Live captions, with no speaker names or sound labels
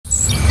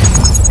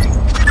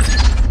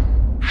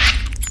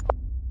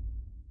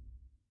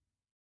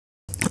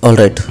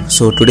Alright,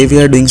 so today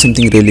we are doing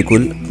something really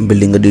cool,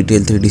 building a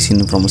detailed 3D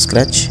scene from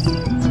scratch.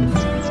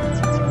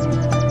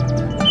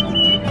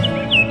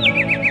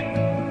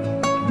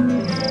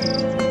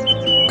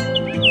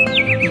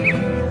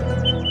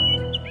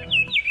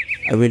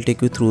 I will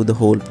take you through the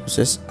whole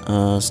process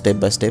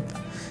step by step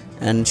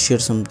and share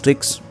some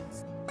tricks.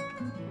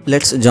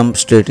 Let's jump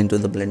straight into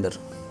the Blender.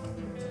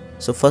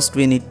 So first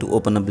we need to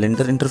open a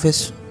Blender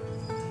interface.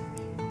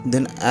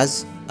 Then,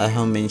 as I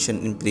have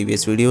mentioned in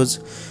previous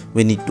videos,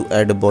 we need to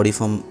add a body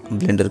from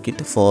Blender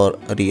kit for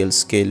a real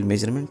scale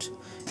measurement.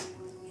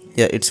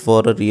 Yeah, it's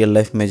for a real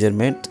life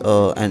measurement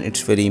and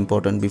it's very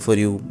important before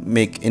you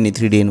make any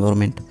 3D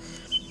environment.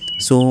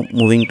 So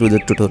moving to the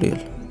tutorial.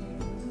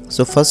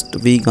 So first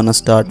we gonna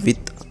start with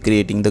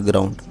creating the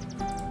ground.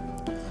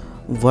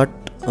 What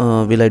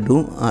will I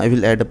do? I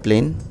will add a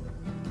plane,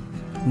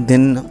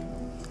 then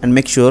and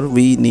make sure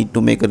we need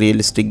to make a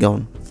realistic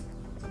ground.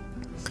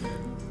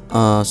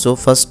 So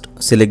first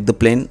select the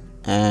plane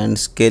and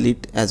scale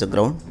it as a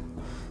ground,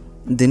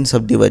 then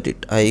subdivide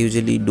it. I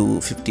usually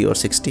do 50 or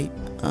 60.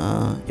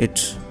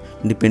 It's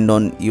depend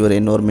on your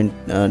environment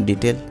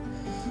detail.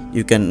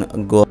 You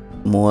can go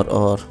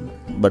more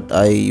but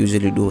I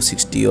usually do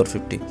 60 or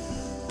 50.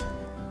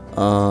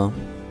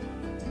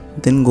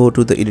 Then go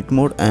to the edit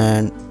mode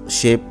and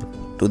shape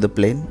to the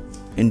plane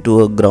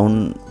into a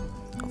ground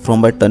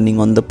from by turning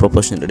on the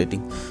proportional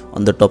editing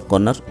on the top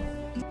corner.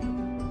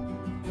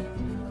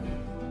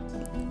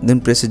 Then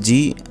press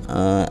G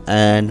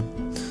and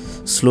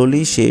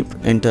slowly shape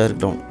entire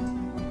ground.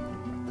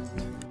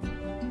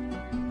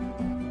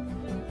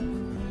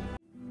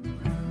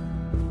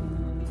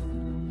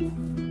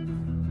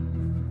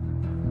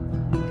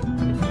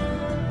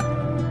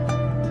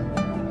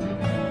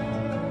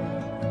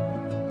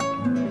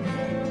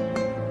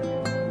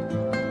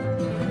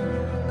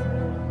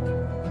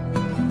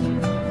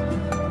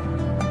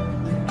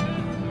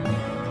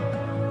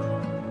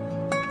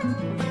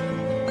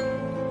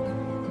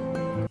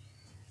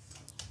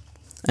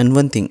 And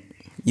one thing,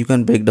 you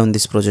can break down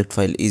this project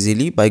file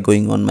easily by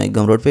going on my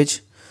Gumroad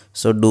page.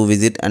 So do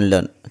visit and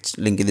learn. It's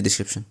link in the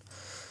description.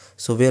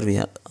 So where we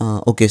are?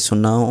 Okay, so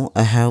now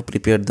I have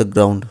prepared the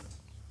ground.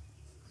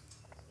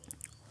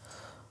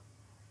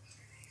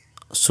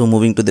 So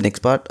moving to the next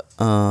part,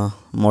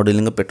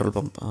 modeling a petrol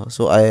pump.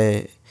 So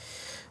I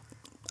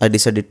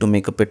decided to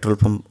make a petrol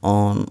pump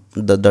on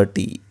the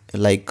dirty,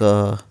 like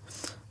the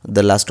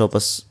Last of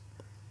Us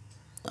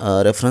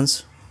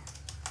reference.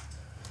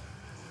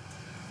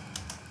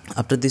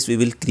 After this we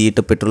will create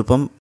a petrol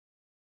pump.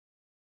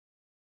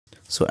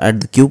 So add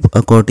the cube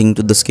according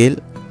to the scale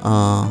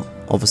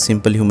of a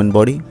simple human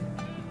body.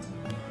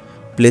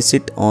 Place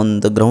it on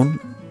the ground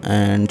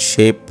and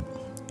shape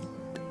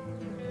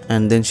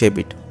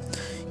it.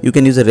 You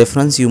can use a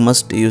reference, you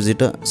must use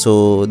it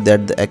so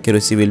that the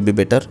accuracy will be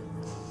better.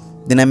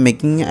 Then I'm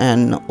making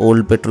an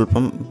old petrol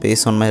pump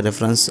based on my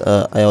reference.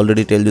 I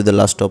already told you the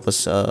Last of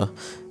Us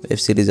web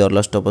series or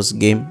Last of Us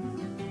game.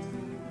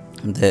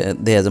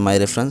 There's my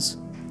reference.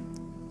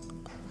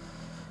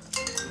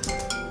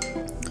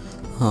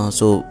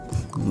 So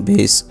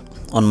based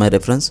on my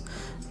reference,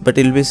 but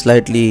it will be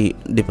slightly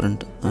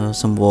different.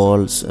 Some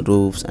walls,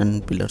 roofs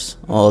and pillars,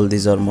 all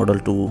these are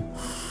models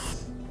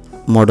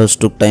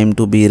took time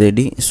to be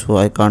ready, so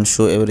I can't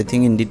show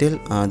everything in detail,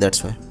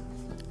 that's why.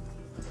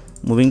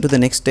 Moving to the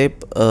next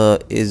step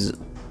is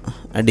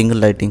adding a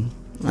lighting,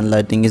 and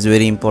lighting is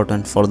very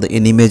important for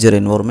any major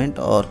environment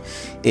or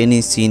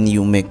any scene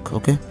you make.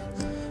 Okay,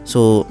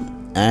 so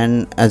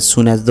and as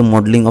soon as the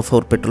modeling of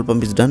our petrol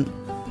pump is done,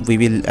 we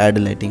will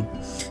add lighting.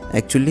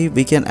 Actually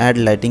we can add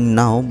lighting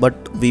now, but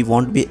we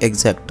won't be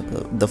exact.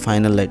 The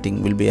final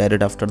lighting will be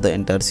added after the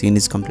entire scene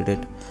is completed.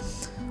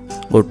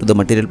 Go to the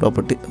material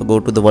property,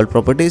 go to the world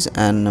properties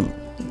and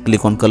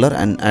click on color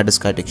and add a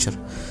sky texture.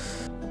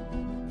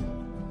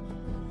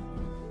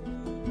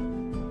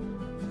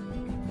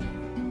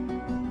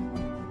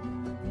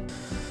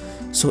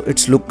 So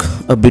it's look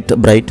a bit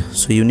bright,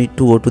 so you need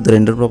to go to the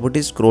render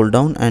properties, scroll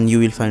down and you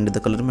will find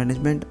the color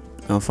management.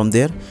 From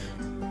there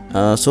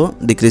so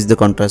decrease the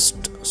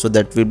contrast so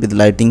that will be the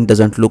lighting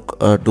doesn't look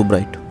too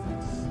bright.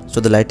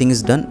 So the lighting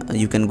is done.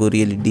 You can go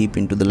really deep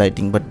into the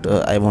lighting, but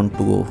I want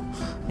to go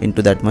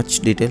into that much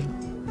detail.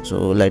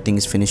 So lighting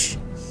is finished.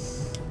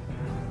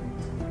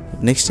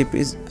 Next step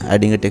is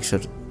adding a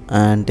texture,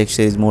 and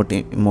texture is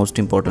most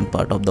important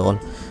part of the all,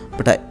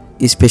 but I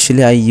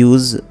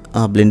use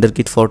Blender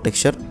kit for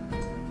texture.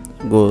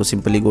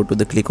 Simply go to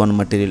the click on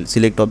material,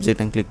 select object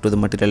and click to the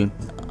material,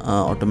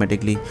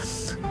 automatically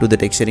to the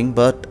texturing.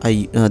 But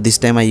I this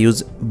time I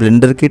use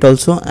Blender kit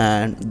also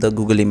and the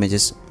Google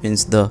Images,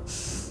 means the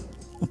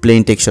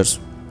plain textures.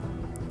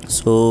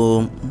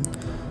 So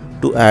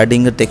to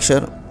adding a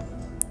texture,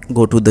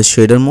 go to the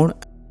shader mode,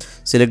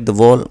 select the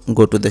wall,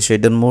 go to the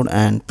shader mode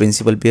and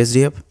principal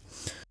BSDF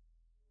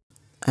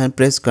and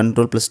press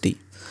Ctrl+T.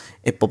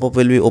 A pop-up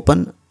will be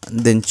open.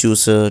 Then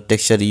choose a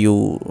texture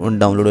you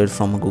downloaded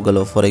from Google,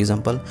 or for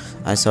example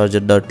I searched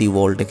a dirty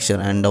wall texture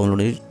and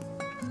downloaded it.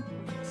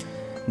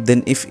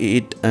 Then if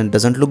it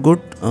doesn't look good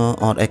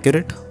or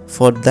accurate,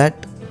 for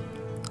that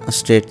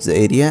straight the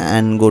area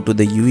and go to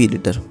the UV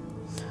editor.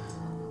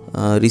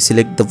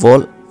 Reselect the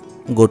wall,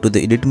 go to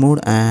the edit mode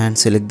and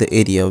select the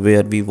area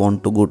where we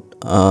want to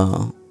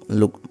go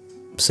look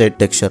set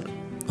texture.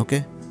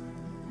 Okay,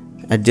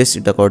 adjust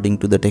it according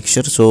to the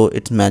texture so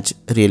it match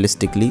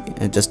realistically,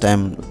 just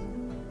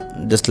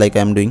like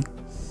I'm doing.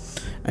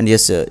 And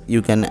yes,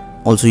 you can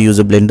also use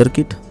a Blender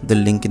kit, the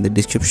link in the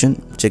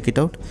description, check it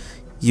out.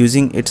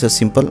 Using it's a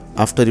simple.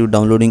 After you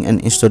downloading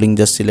and installing,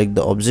 just select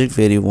the object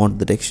where you want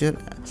the texture.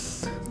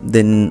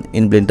 Then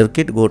in Blender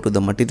kit, go to the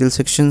material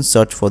section,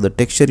 search for the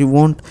texture you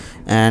want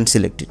and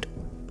select it.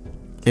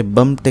 A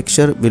bump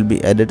texture will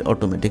be added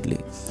automatically.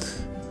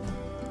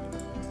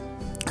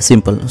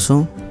 Simple.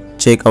 So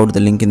check out the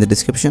link in the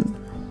description.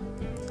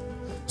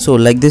 So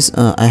like this,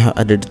 I have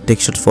added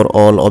textures for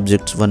all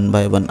objects one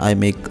by one. I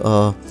make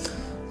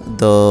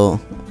the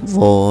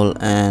wall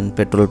and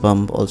petrol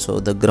pump, also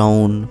the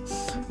ground,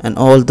 and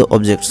all the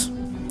objects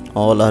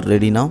all are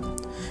ready now,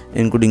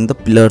 including the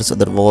pillars,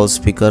 other walls,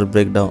 speaker,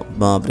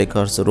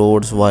 breakers,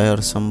 roads,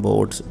 wires, some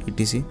boards,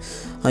 etc.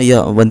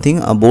 Yeah, one thing,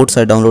 boards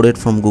I downloaded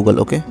from Google.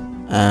 Okay,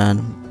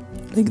 and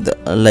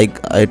like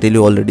I tell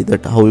you already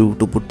that how you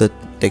to put the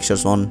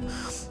textures on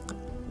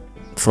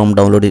from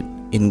downloaded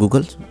in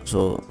Google.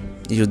 So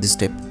use this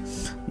step.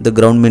 The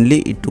ground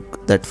mainly it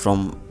took that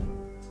from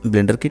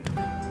Blender kit,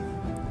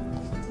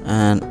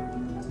 and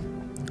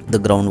the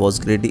ground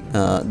was ready,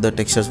 the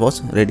textures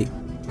was ready.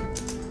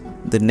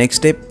 The next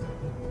step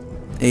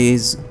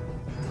is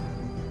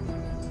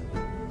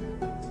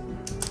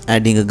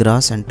adding a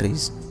grass and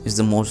trees. Is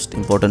the most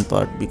important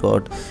part,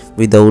 because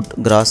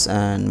without grass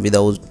and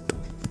without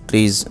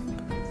trees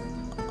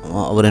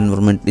our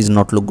environment is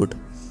not look good.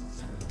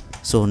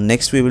 So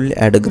next we will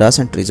add a grass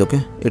and trees.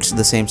 Okay, it's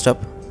the same stuff,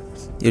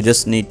 you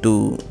just need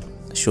to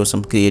show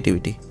some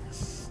creativity.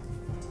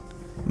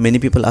 Many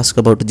people ask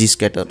about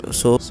G-scatter,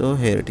 so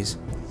here it is.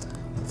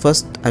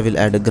 First I will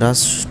add a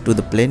grass to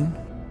the plane.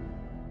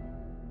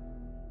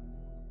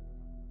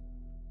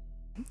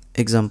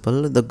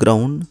 Example, the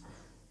ground,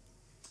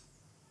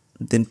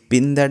 then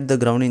pin that the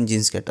ground in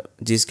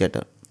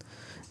G-scatter,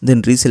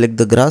 then reselect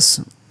the grass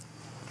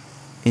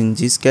in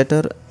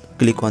G-scatter,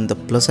 click on the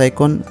plus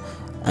icon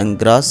and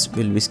grass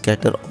will be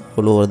scattered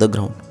all over the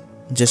ground.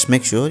 Just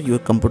make sure your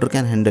computer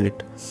can handle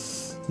it.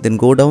 Then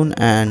go down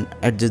and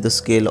adjust the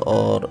scale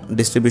or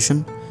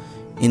distribution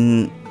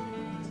in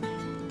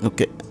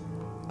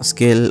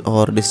scale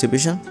or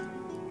distribution.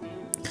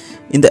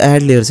 In the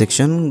add layer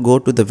section, go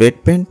to the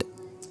wet paint.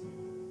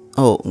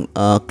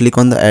 Click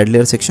on the add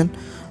layer section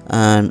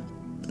and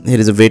here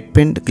is a wet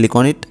paint, click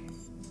on it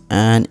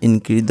and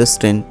increase the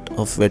strength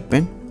of wet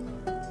paint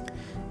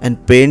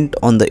and paint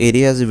on the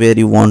areas where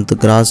you want the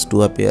grass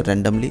to appear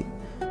randomly.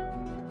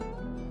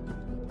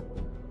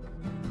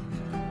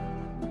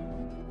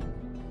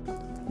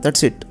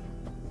 That's it.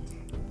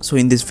 So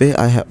in this way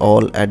I have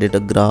all added a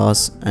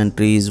grass and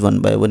trees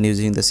one by one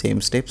using the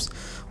same steps.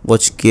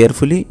 Watch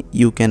carefully,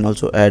 you can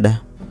also add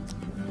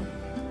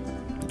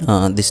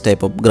this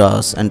type of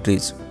grass and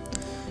trees.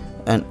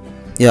 And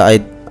yeah,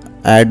 I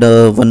add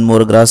one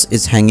more grass,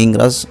 is hanging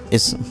grass,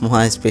 is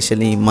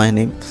especially my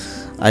name,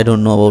 I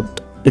don't know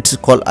about, it's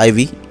called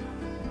ivy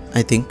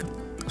I think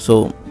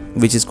so,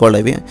 which is called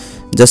ivy.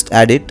 Just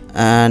add it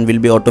and will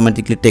be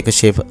automatically take a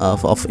shape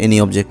of any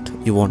object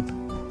you want.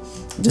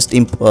 Just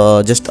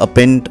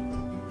append,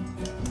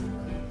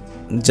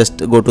 just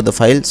go to the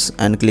files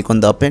and click on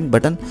the append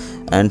button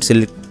and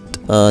select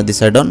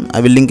this add-on.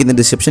 I will link in the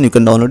description, you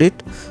can download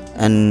it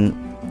and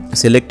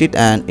select it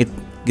and it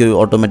give you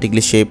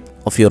automatically shape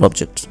of your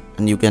objects,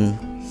 and you can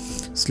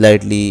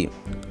slightly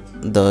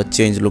the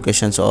change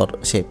locations or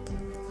shape.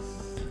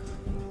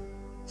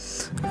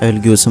 I will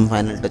give some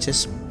final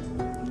touches.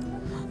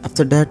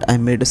 After that I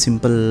made a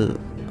simple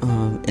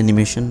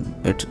animation.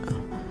 It's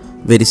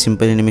very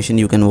simple animation,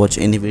 you can watch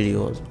any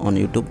videos on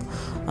YouTube.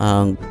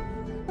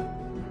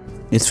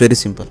 It's very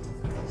simple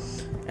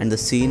and the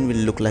scene will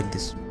look like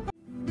this.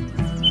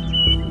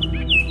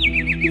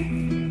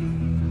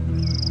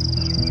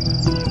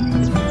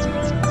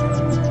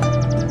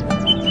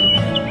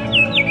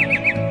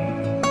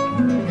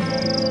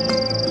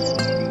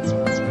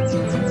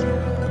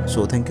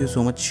 So thank you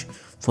so much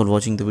for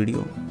watching the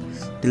video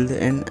till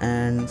the end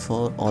and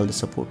for all the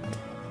support.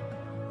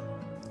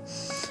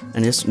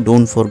 And just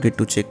don't forget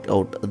to check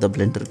out the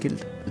Blender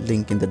kit,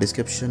 link in the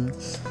description.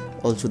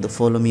 Also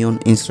follow me on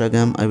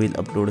Instagram, I will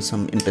upload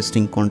some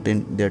interesting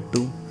content there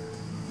too,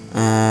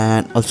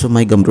 and also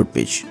my Gumroad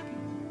page.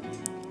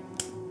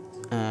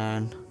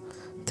 And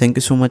thank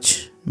you so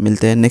much,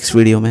 मिलते हैं next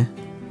video में,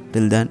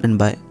 till then and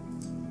bye.